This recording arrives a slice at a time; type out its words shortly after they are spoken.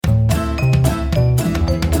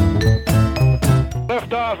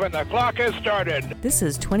Liftoff and the clock has started. This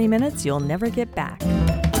is 20 minutes you'll never get back.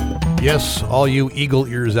 Yes, all you eagle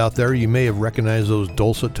ears out there, you may have recognized those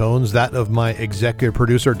dulcet tones. That of my executive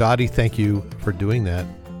producer, Dottie. Thank you for doing that.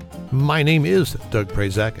 My name is Doug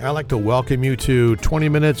Prazak. I'd like to welcome you to 20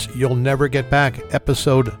 Minutes You'll Never Get Back,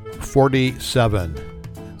 episode 47.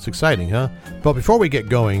 It's exciting, huh? But before we get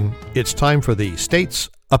going, it's time for the States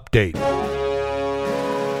Update.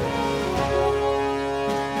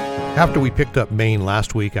 After we picked up Maine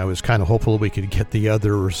last week, I was kind of hopeful we could get the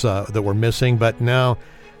others that were missing, but no,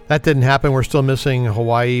 that didn't happen. We're still missing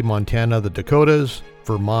Hawaii, Montana, the Dakotas,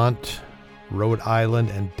 Vermont, Rhode Island,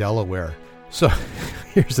 and Delaware. So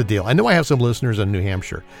here's the deal. I know I have some listeners in New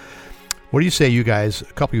Hampshire. What do you say, you guys, a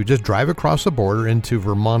couple of you, just drive across the border into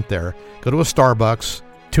Vermont there, go to a Starbucks,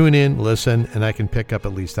 tune in, listen, and I can pick up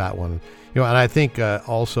at least that one. You know, and I think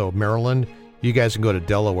also Maryland, you guys can go to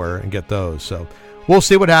Delaware and get those. So we'll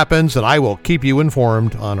see what happens, and I will keep you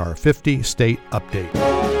informed on our 50-state update.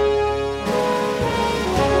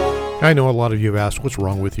 I know a lot of you have asked, what's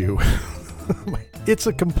wrong with you? It's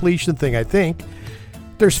a completion thing, I think.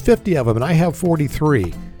 There's 50 of them, and I have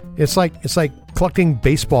 43. It's like collecting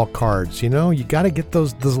baseball cards, you know? You got to get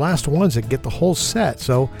those last ones that get the whole set.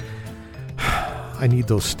 So I need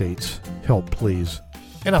those states. Help, please.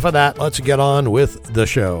 Enough of that. Let's get on with the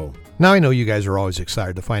show. Now, I know you guys are always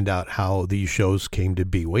excited to find out how these shows came to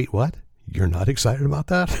be. Wait, what? You're not excited about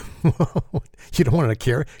that? You don't want to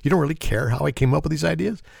care? You don't really care how I came up with these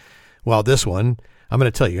ideas? Well, this one, I'm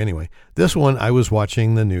going to tell you anyway. This one, I was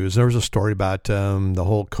watching the news. There was a story about the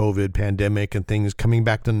whole COVID pandemic and things coming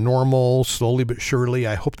back to normal slowly but surely.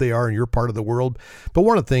 I hope they are in your part of the world. But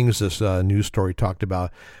one of the things this news story talked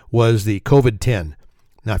about was the COVID-10.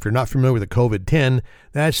 Now, if you're not familiar with the COVID-10,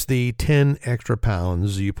 that's the 10 extra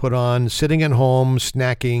pounds you put on sitting at home,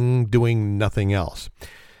 snacking, doing nothing else.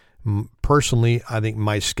 Personally, I think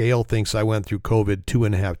my scale thinks I went through COVID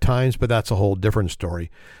 2.5 times, but that's a whole different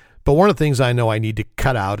story. But one of the things I know I need to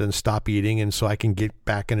cut out and stop eating, and so I can get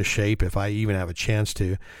back into shape if I even have a chance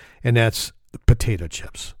to, and that's potato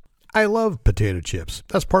chips. I love potato chips.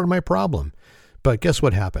 That's part of my problem. But guess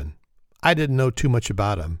what happened? I didn't know too much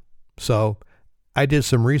about them. So I did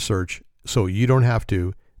some research so you don't have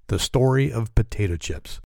to. The story of potato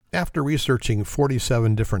chips. After researching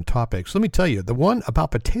 47 different topics, let me tell you, the one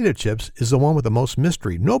about potato chips is the one with the most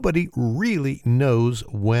mystery. Nobody really knows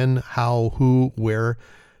when, how, who, where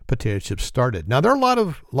potato chips started. Now, there are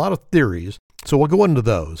a lot of theories, so we'll go into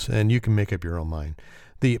those, and you can make up your own mind.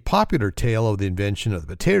 The popular tale of the invention of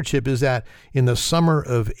the potato chip is that in the summer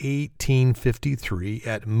of 1853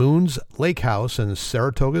 at Moon's Lake House in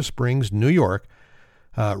Saratoga Springs, New York,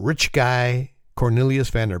 rich guy Cornelius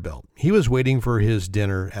Vanderbilt, he was waiting for his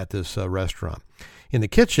dinner at this restaurant. In the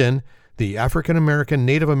kitchen, the African-American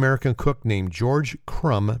Native American cook named George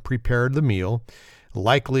Crumb prepared the meal.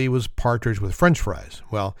 Likely was partridge with French fries.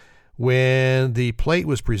 Well, when the plate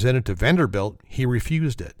was presented to Vanderbilt, he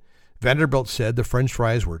refused it. Vanderbilt said the French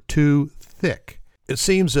fries were too thick. It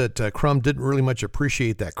seems that Crumb didn't really much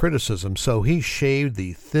appreciate that criticism, so he shaved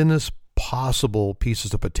the thinnest possible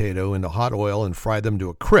pieces of potato into hot oil and fried them to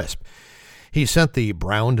a crisp. He sent the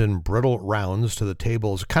browned and brittle rounds to the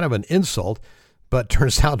table as kind of an insult, but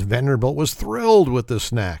turns out Vanderbilt was thrilled with the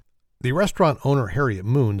snack. The restaurant owner, Harriet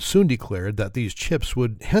Moon, soon declared that these chips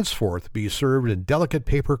would henceforth be served in delicate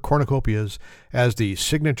paper cornucopias as the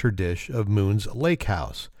signature dish of Moon's Lake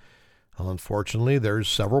House. Well, unfortunately, there's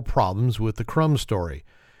several problems with the Crumb story.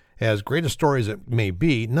 As great a story as it may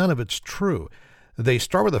be, none of it's true. They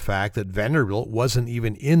start with the fact that Vanderbilt wasn't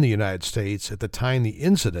even in the United States at the time the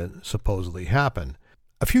incident supposedly happened.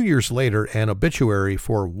 A few years later, an obituary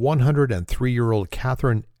for 103-year-old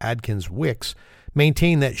Catherine Adkins Wicks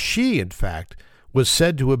maintained that she, in fact, was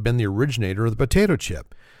said to have been the originator of the potato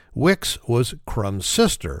chip. Wicks was Crumb's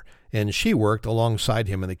sister, and she worked alongside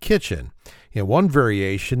him in the kitchen. In one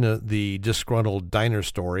variation of the disgruntled diner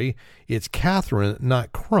story, it's Catherine,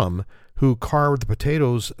 not Crumb, who carved the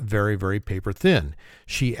potatoes very, very paper thin.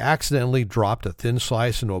 She accidentally dropped a thin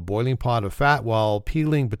slice into a boiling pot of fat while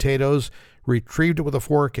peeling potatoes, retrieved it with a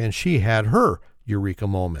fork, and she had her eureka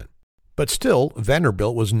moment. But still,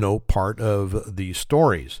 Vanderbilt was no part of these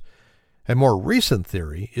stories. A more recent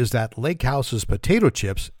theory is that Lake House's potato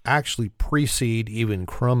chips actually precede even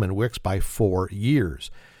Crumb and Wicks by 4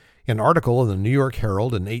 years. An article in the New York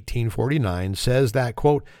Herald in 1849 says that,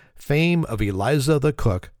 quote, fame of Eliza the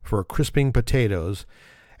cook for crisping potatoes,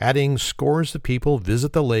 adding scores of people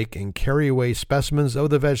visit the lake and carry away specimens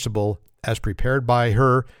of the vegetable as prepared by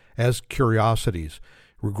her as curiosities.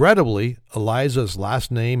 Regrettably, Eliza's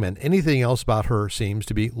last name and anything else about her seems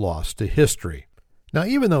to be lost to history. Now,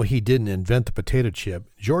 even though he didn't invent the potato chip,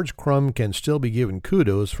 George Crumb can still be given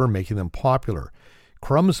kudos for making them popular.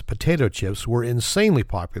 Crumb's potato chips were insanely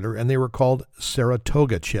popular, and they were called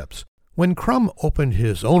Saratoga chips. When Crumb opened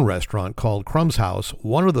his own restaurant called Crumb's House,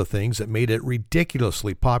 one of the things that made it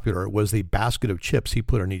ridiculously popular was the basket of chips he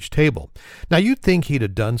put on each table. Now, you'd think he'd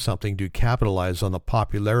have done something to capitalize on the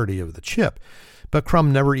popularity of the chip, but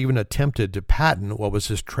Crumb never even attempted to patent what was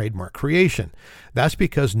his trademark creation. That's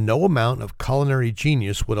because no amount of culinary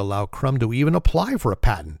genius would allow Crumb to even apply for a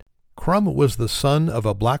patent. Crumb was the son of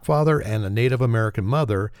a black father and a Native American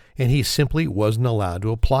mother, and he simply wasn't allowed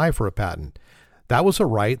to apply for a patent. That was a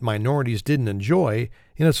right minorities didn't enjoy,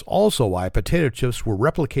 and it's also why potato chips were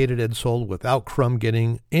replicated and sold without Crumb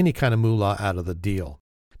getting any kind of moolah out of the deal.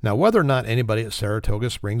 Now, whether or not anybody at Saratoga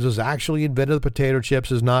Springs has actually invented the potato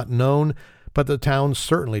chips is not known, but the town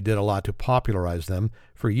certainly did a lot to popularize them.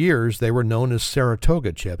 For years, they were known as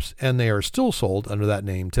Saratoga chips, and they are still sold under that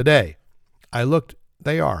name today. I looked,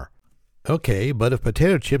 they are. Okay, but if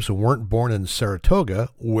potato chips weren't born in Saratoga,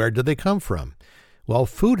 where did they come from? Well,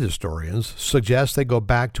 food historians suggest they go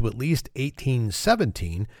back to at least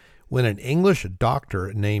 1817, when an English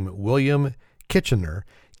doctor named William Kitchener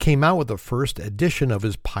came out with the first edition of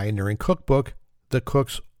his pioneering cookbook, The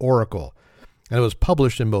Cook's Oracle, and it was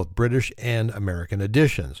published in both British and American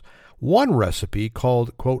editions. One recipe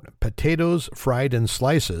called, quote, potatoes fried in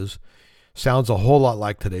slices sounds a whole lot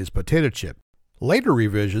like today's potato chip. Later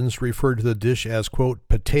revisions refer to the dish as, quote,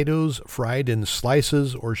 potatoes fried in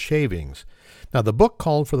slices or shavings. Now, the book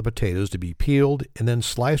called for the potatoes to be peeled and then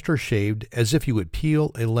sliced or shaved as if you would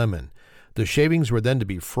peel a lemon. The shavings were then to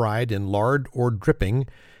be fried in lard or dripping,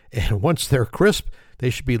 and once they're crisp, they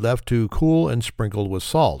should be left to cool and sprinkled with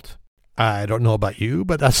salt. I don't know about you,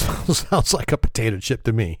 but that sounds like a potato chip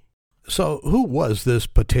to me. So who was this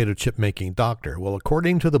potato chip making doctor? Well,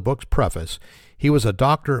 according to the book's preface, he was a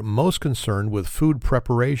doctor most concerned with food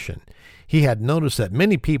preparation. He had noticed that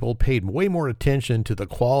many people paid way more attention to the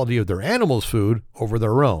quality of their animals' food over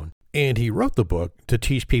their own, and he wrote the book to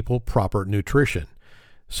teach people proper nutrition.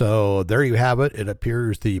 So there you have it. It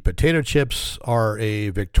appears the potato chips are a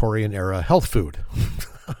Victorian-era health food.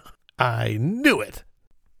 I knew it.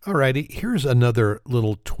 Alrighty, here's another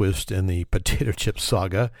little twist in the potato chip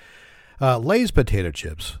saga. Lay's potato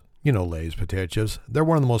chips. You know Lay's potato chips. They're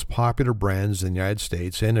one of the most popular brands in the United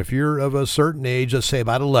States, and if you're of a certain age, let's say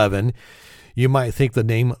about 11, you might think the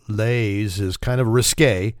name Lay's is kind of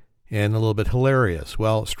risque and a little bit hilarious.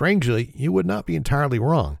 Well, strangely, you would not be entirely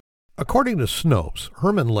wrong. According to Snopes,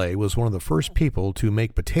 Herman Lay was one of the first people to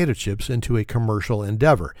make potato chips into a commercial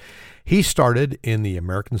endeavor. He started in the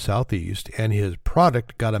American Southeast, and his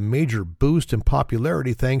product got a major boost in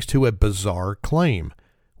popularity thanks to a bizarre claim.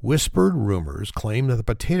 Whispered rumors claimed that the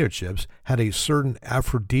potato chips had a certain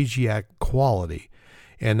aphrodisiac quality,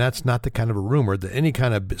 and that's not the kind of a rumor that any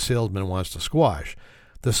kind of salesman wants to squash.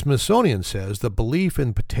 The Smithsonian says the belief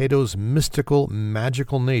in potatoes' mystical,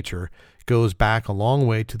 magical nature goes back a long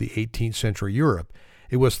way to the 18th century Europe.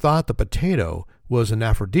 It was thought the potato was an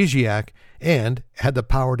aphrodisiac and had the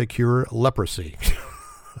power to cure leprosy.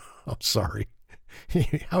 I'm sorry.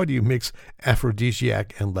 How do you mix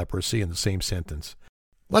aphrodisiac and leprosy in the same sentence?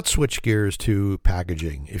 Let's switch gears to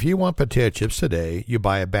packaging. If you want potato chips today, you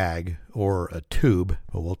buy a bag or a tube,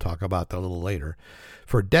 but we'll talk about that a little later.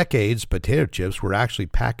 For decades, potato chips were actually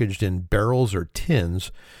packaged in barrels or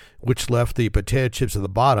tins, which left the potato chips at the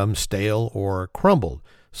bottom stale or crumbled.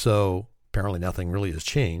 So apparently nothing really has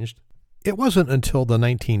changed. It wasn't until the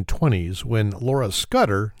 1920s when Laura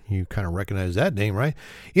Scudder, you kind of recognize that name, right,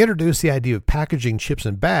 introduced the idea of packaging chips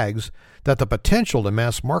in bags that the potential to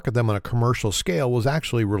mass market them on a commercial scale was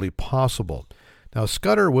actually really possible. Now,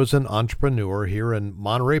 Scudder was an entrepreneur here in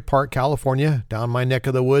Monterey Park, California, down my neck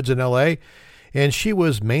of the woods in L.A., and she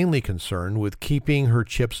was mainly concerned with keeping her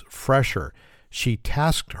chips fresher. She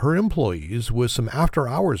tasked her employees with some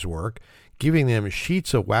after-hours work, giving them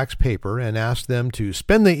sheets of wax paper, and asked them to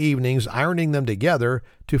spend the evenings ironing them together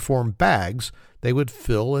to form bags they would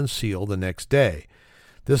fill and seal the next day.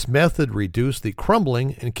 This method reduced the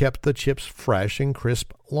crumbling and kept the chips fresh and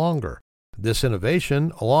crisp longer. This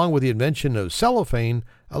innovation, along with the invention of cellophane,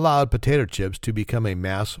 allowed potato chips to become a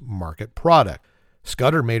mass market product.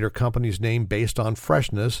 Scudder made her company's name based on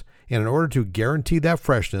freshness, and in order to guarantee that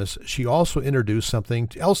freshness, she also introduced something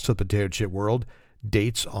else to the potato chip world: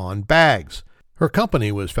 dates on bags. Her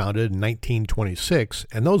company was founded in 1926,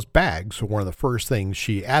 and those bags were one of the first things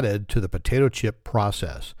she added to the potato chip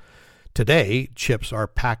process. Today, chips are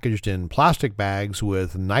packaged in plastic bags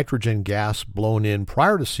with nitrogen gas blown in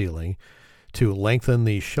prior to sealing to lengthen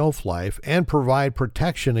the shelf life and provide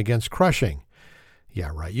protection against crushing.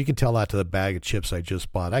 Yeah, right. You can tell that to the bag of chips I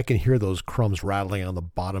just bought. I can hear those crumbs rattling on the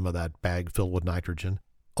bottom of that bag filled with nitrogen.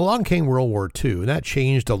 Along came World War II, and that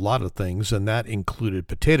changed a lot of things, and that included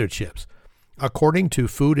potato chips. According to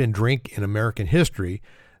Food and Drink in American History,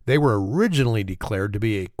 they were originally declared to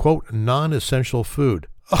be a, quote, non-essential food.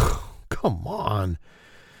 Oh, come on.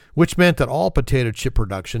 Which meant that all potato chip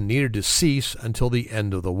production needed to cease until the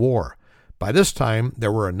end of the war. By this time,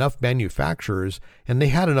 there were enough manufacturers and they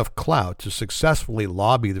had enough clout to successfully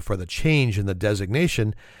lobby for the change in the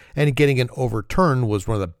designation, and getting it overturned was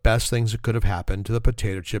one of the best things that could have happened to the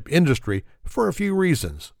potato chip industry for a few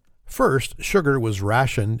reasons. First, sugar was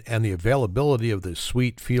rationed and the availability of the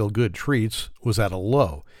sweet feel-good treats was at a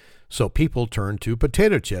low, so people turned to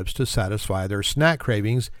potato chips to satisfy their snack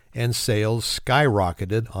cravings, and sales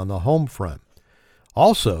skyrocketed on the home front.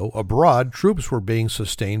 Also, abroad, troops were being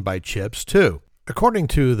sustained by chips, too. According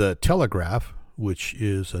to the Telegraph, which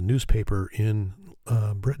is a newspaper in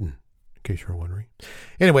Britain, in case you're wondering.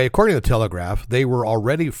 Anyway, according to the Telegraph, they were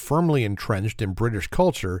already firmly entrenched in British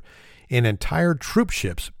culture, and entire troop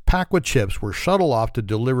ships packed with chips were shuttled off to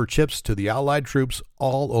deliver chips to the Allied troops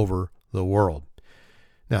all over the world.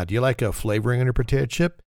 Now, do you like a flavoring on your potato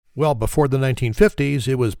chip? Well, before the 1950s,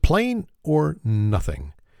 it was plain or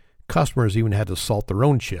nothing. Customers even had to salt their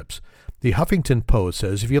own chips. The Huffington Post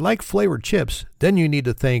says, if you like flavored chips, then you need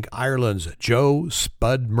to thank Ireland's Joe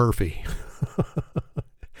Spud Murphy.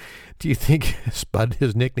 Do you think Spud,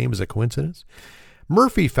 his nickname, is a coincidence?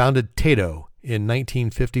 Murphy founded Tayto in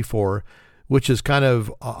 1954, which is kind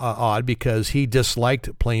of odd because he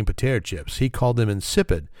disliked plain potato chips. He called them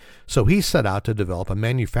insipid. So he set out to develop a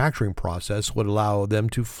manufacturing process that would allow them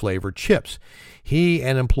to flavor chips. He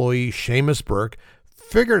and employee Seamus Burke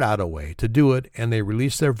figured out a way to do it, and they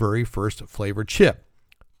released their very first flavored chip.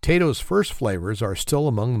 Tayto's first flavors are still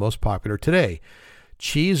among the most popular today.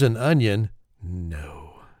 Cheese and onion,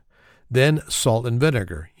 no. Then salt and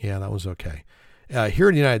vinegar. Yeah, that was okay. Here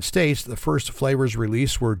in the United States, the first flavors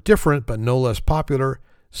released were different but no less popular: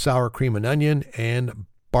 sour cream and onion and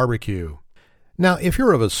barbecue. Now, if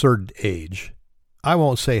you're of a certain age, I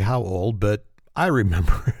won't say how old, but I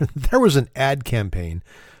remember there was an ad campaign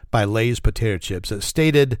by Lay's potato chips that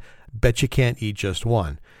stated, "Bet you can't eat just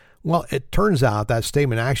one." Well, it turns out that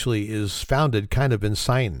statement actually is founded kind of in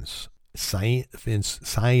science.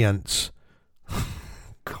 Science.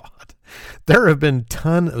 God. There have been a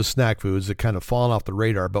ton of snack foods that kind of fallen off the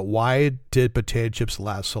radar, but why did potato chips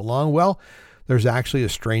last so long? Well, there's actually a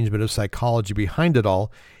strange bit of psychology behind it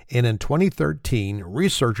all, and in 2013,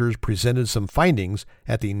 researchers presented some findings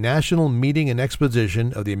at the National Meeting and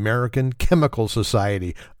Exposition of the American Chemical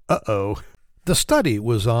Society. Uh-oh. The study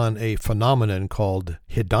was on a phenomenon called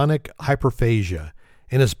hedonic hyperphagia,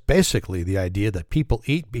 and it's basically the idea that people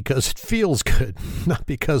eat because it feels good, not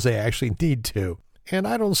because they actually need to. And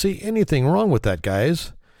I don't see anything wrong with that,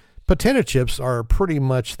 guys. Potato chips are pretty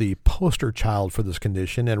much the poster child for this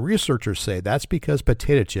condition, and researchers say that's because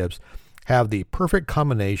potato chips have the perfect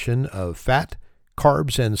combination of fat,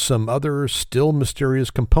 carbs, and some other still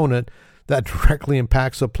mysterious component that directly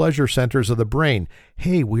impacts the pleasure centers of the brain.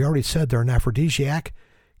 Hey, we already said they're an aphrodisiac.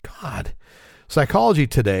 God. Psychology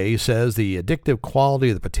Today says the addictive quality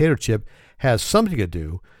of the potato chip has something to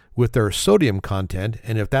do with their sodium content,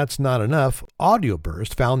 and if that's not enough,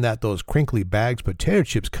 Audioburst found that those crinkly bags potato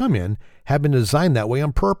chips come in have been designed that way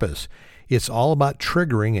on purpose. It's all about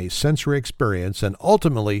triggering a sensory experience and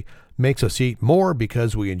ultimately makes us eat more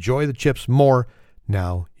because we enjoy the chips more.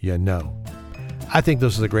 Now you know. I think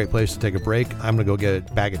this is a great place to take a break. I'm going to go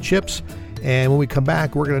get a bag of chips, and when we come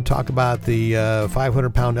back, we're going to talk about the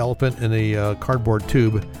 500-pound elephant in a cardboard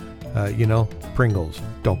tube, Pringles.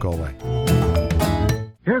 Don't go away.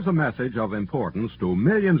 Here's a message of importance to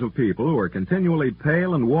millions of people who are continually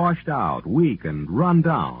pale and washed out, weak and run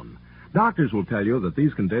down. Doctors will tell you that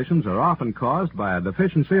these conditions are often caused by a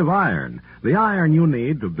deficiency of iron, the iron you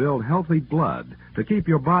need to build healthy blood, to keep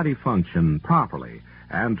your body function properly,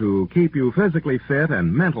 and to keep you physically fit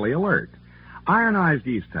and mentally alert. Ironized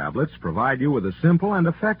yeast tablets provide you with a simple and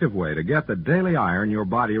effective way to get the daily iron your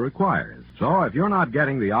body requires. So if you're not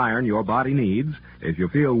getting the iron your body needs, if you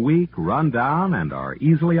feel weak, run down, and are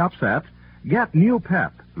easily upset, get new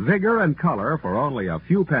pep, vigor, and color for only a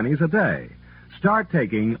few pennies a day. Start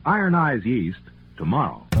taking ironized yeast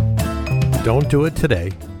tomorrow. Don't do it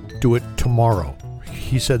today. Do it tomorrow.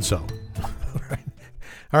 He said so.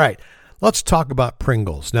 All right. Let's talk about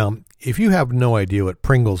Pringles. Now, if you have no idea what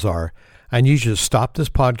Pringles are, I need you to stop this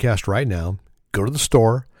podcast right now, go to the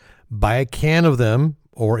store, buy a can of them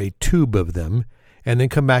or a tube of them, and then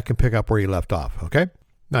come back and pick up where you left off, okay?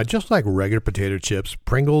 Now, just like regular potato chips,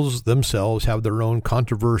 Pringles themselves have their own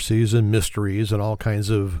controversies and mysteries and all kinds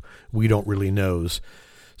of we don't really knows.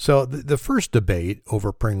 So the first debate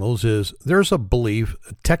over Pringles is there's a belief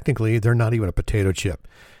technically they're not even a potato chip.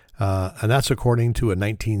 And that's according to a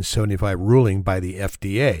 1975 ruling by the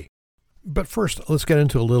FDA. But first, let's get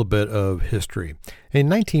into a little bit of history. In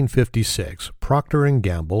 1956, Procter &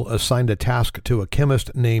 Gamble assigned a task to a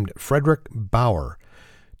chemist named Frederick Bauer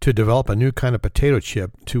to develop a new kind of potato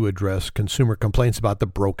chip to address consumer complaints about the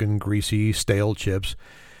broken, greasy, stale chips,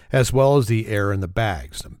 as well as the air in the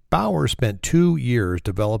bags. Bauer spent 2 years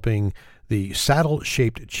developing the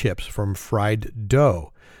saddle-shaped chips from fried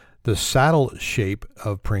dough. The saddle shape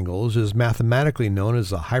of Pringles is mathematically known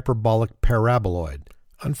as a hyperbolic paraboloid.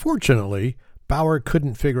 Unfortunately, Bauer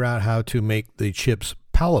couldn't figure out how to make the chips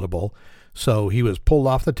palatable, so he was pulled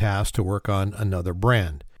off the task to work on another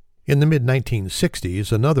brand. In the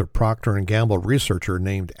mid-1960s, another Procter & Gamble researcher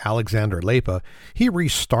named Alexander Lepa, he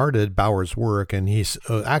restarted Bauer's work, and he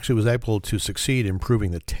actually was able to succeed in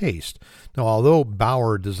improving the taste. Now, although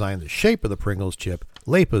Bauer designed the shape of the Pringles chip,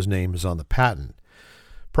 Lepa's name is on the patent.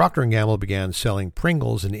 Procter & Gamble began selling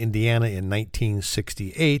Pringles in Indiana in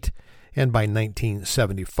 1968, and by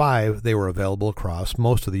 1975 they were available across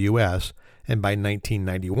most of the U.S., and by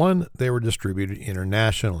 1991 they were distributed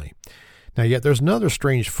internationally. Now, yet there's another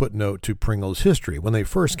strange footnote to Pringles' history. When they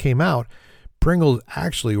first came out, Pringles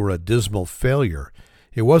actually were a dismal failure.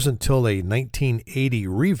 It wasn't until a 1980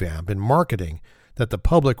 revamp in marketing that the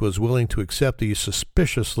public was willing to accept these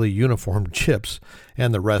suspiciously uniform chips,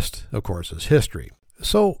 and the rest, of course, is history.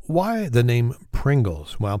 So why the name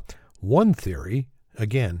Pringles? Well, one theory,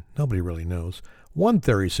 again, nobody really knows, one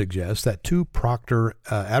theory suggests that two Procter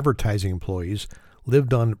advertising employees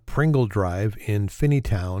lived on Pringle Drive in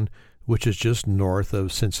Finneytown, which is just north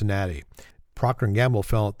of Cincinnati. Procter & Gamble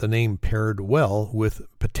felt the name paired well with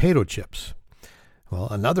potato chips. Well,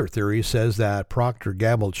 another theory says that Procter &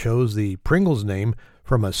 Gamble chose the Pringles name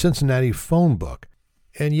from a Cincinnati phone book.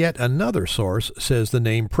 And yet another source says the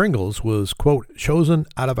name Pringles was, quote, chosen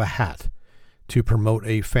out of a hat to promote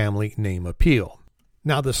a family name appeal.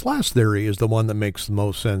 Now, this last theory is the one that makes the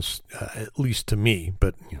most sense, at least to me,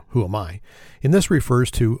 but who am I? And this refers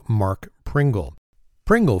to Mark Pringle.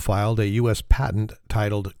 Pringle filed a U.S. patent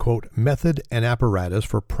titled, quote, Method and Apparatus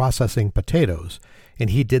for Processing Potatoes, and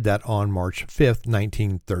he did that on March 5,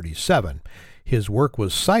 1937. His work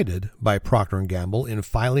was cited by Procter & Gamble in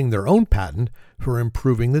filing their own patent for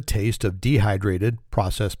improving the taste of dehydrated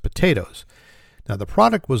processed potatoes. Now, the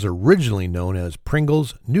product was originally known as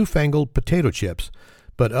Pringles Newfangled Potato Chips,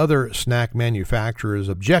 but other snack manufacturers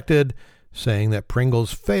objected, saying that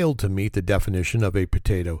Pringles failed to meet the definition of a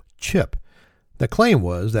potato chip. The claim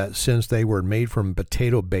was that since they were made from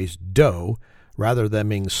potato-based dough, rather than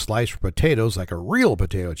being sliced potatoes like a real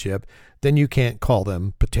potato chip, then you can't call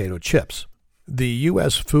them potato chips. The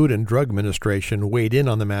U.S. Food and Drug Administration weighed in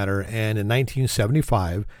on the matter, and in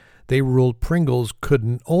 1975, they ruled Pringles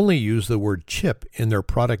couldn't only use the word chip in their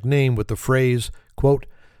product name with the phrase, quote,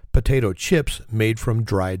 potato chips made from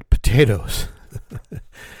dried potatoes.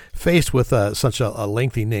 Faced with such a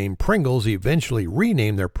lengthy name, Pringles eventually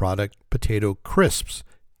renamed their product Potato Crisps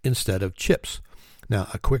instead of chips. Now,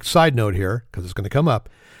 a quick side note here, because it's going to come up.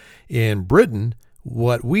 In Britain,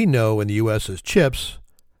 what we know in the U.S. as chips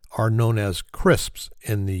are known as crisps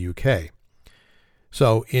in the UK.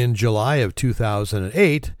 So in July of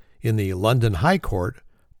 2008, in the London High Court,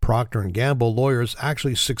 Procter & Gamble lawyers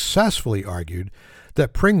actually successfully argued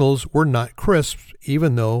that Pringles were not crisps,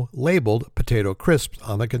 even though labeled potato crisps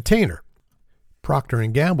on the container. Procter &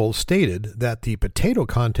 Gamble stated that the potato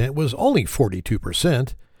content was only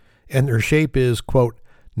 42%, and their shape is, quote,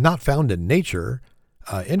 not found in nature,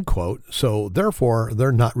 end quote, so therefore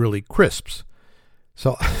they're not really crisps.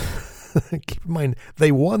 So keep in mind,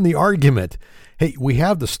 they won the argument. Hey, we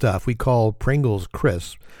have the stuff we call Pringles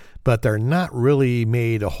crisps, but they're not really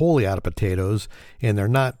made wholly out of potatoes, and they're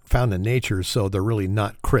not found in nature, so they're really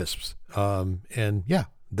not crisps. And yeah,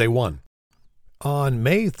 they won. On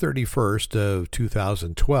May 31st of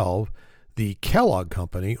 2012, the Kellogg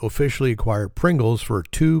Company officially acquired Pringles for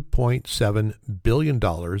 $2.7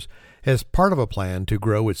 billion as part of a plan to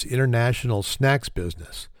grow its international snacks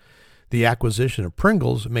business. The acquisition of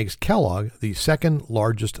Pringles makes Kellogg the second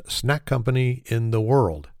largest snack company in the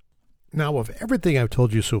world. Now, of everything I've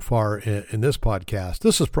told you so far in this podcast,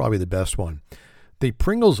 this is probably the best one. The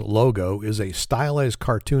Pringles logo is a stylized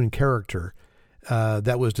cartoon character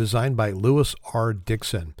that was designed by Louis R.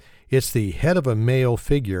 Dixon. It's the head of a male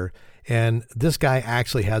figure, and this guy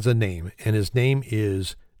actually has a name, and his name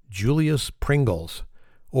is Julius Pringles,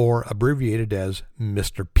 or abbreviated as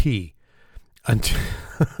Mr. P.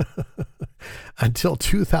 Until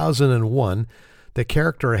 2001, the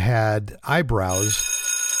character had eyebrows.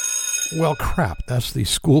 Well, crap, that's the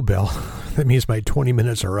school bell. That means my 20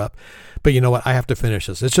 minutes are up. But you know what? I have to finish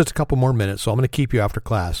this. It's just a couple more minutes, so I'm going to keep you after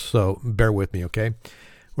class. So bear with me, okay?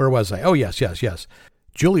 Where was I? Oh, yes.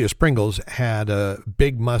 Julius Pringles had a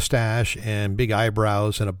big mustache and big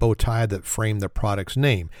eyebrows and a bow tie that framed the product's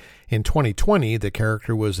name. In 2020, the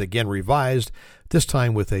character was again revised, this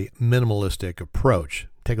time with a minimalistic approach.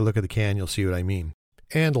 Take a look at the can, you'll see what I mean.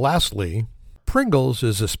 And lastly, Pringles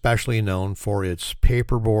is especially known for its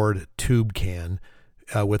paperboard tube can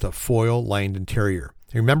with a foil-lined interior.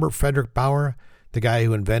 Remember Frederick Bauer, the guy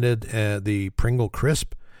who invented the Pringle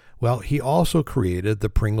Crisp? Well, he also created the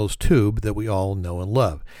Pringles tube that we all know and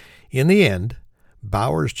love. In the end,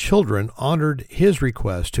 Bauer's children honored his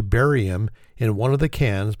request to bury him in one of the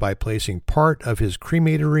cans by placing part of his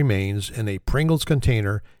cremated remains in a Pringles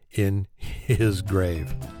container in his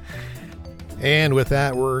grave. And with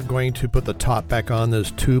that, we're going to put the top back on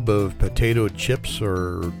this tube of potato chips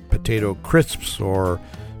or potato crisps or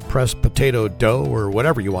pressed potato dough or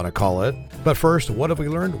whatever you want to call it. But first, what have we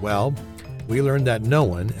learned? Well, we learned that no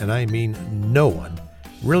one, and I mean no one,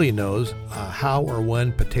 really knows how or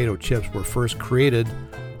when potato chips were first created,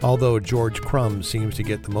 although George Crumb seems to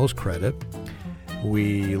get the most credit.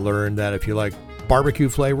 We learned that if you like barbecue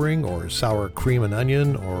flavoring or sour cream and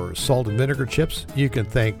onion or salt and vinegar chips, you can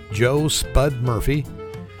thank Joe Spud Murphy.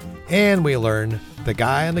 And we learned the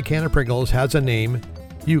guy on the can of Pringles has a name.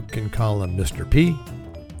 You can call him Mr. P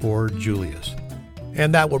or Julius.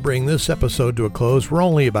 And that will bring this episode to a close. We're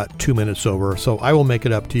only about 2 minutes over, so I will make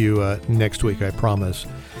it up to you next week, I promise.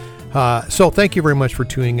 So thank you very much for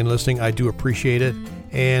tuning in and listening. I do appreciate it.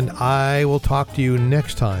 And I will talk to you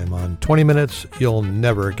next time on 20 Minutes You'll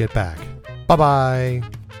Never Get Back. Bye-bye.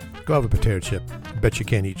 Go have a potato chip. Bet you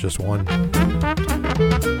can't eat just one.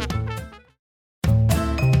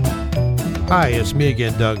 Hi, it's me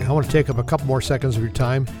again, Doug. I want to take up a couple more seconds of your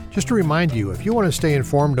time just to remind you, if you want to stay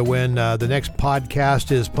informed of when the next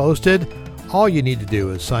podcast is posted, all you need to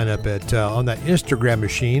do is sign up at on that Instagram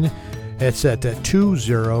machine. It's at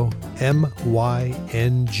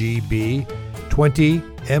 20MYNGB,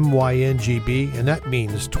 20MYNGB, and that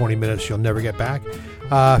means 20 minutes you'll never get back.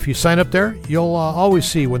 If you sign up there, you'll always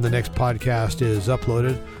see when the next podcast is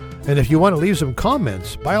uploaded. And if you want to leave some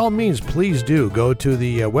comments, by all means, please do go to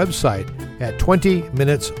the website at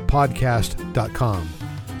 20minutespodcast.com.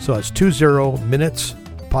 So it's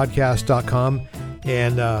 20minutespodcast.com,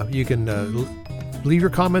 and you can leave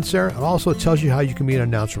your comments there. It also tells you how you can be an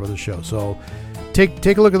announcer for the show. So take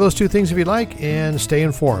a look at those two things if you'd like, and stay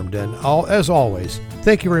informed. And as always,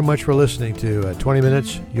 thank you very much for listening to 20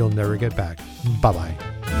 Minutes You'll Never Get Back. Bye-bye.